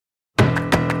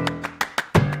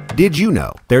Did you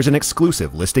know there's an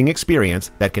exclusive listing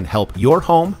experience that can help your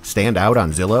home stand out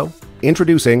on Zillow?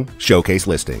 Introducing Showcase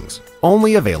Listings.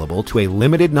 Only available to a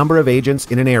limited number of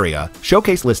agents in an area,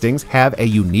 Showcase Listings have a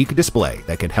unique display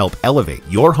that can help elevate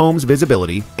your home's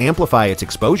visibility, amplify its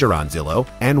exposure on Zillow,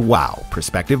 and wow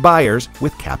prospective buyers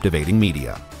with captivating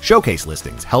media. Showcase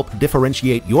Listings help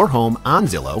differentiate your home on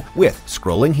Zillow with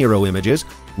scrolling hero images,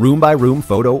 room-by-room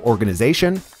photo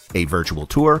organization, a virtual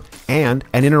tour, and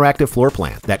an interactive floor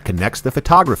plan that connects the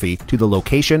photography to the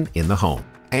location in the home.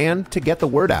 And to get the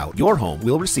word out, your home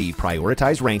will receive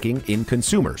prioritized ranking in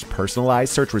consumers'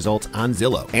 personalized search results on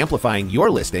Zillow, amplifying your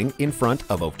listing in front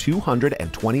of over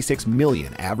 226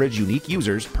 million average unique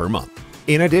users per month.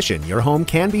 In addition, your home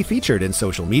can be featured in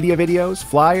social media videos,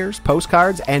 flyers,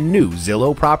 postcards, and new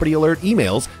Zillow Property Alert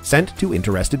emails sent to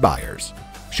interested buyers.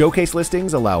 Showcase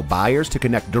Listings allow buyers to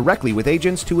connect directly with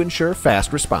agents to ensure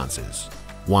fast responses.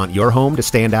 Want your home to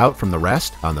stand out from the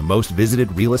rest on the most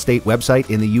visited real estate website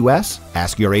in the U.S.?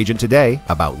 Ask your agent today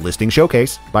about Listing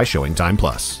Showcase by ShowingTime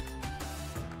Plus.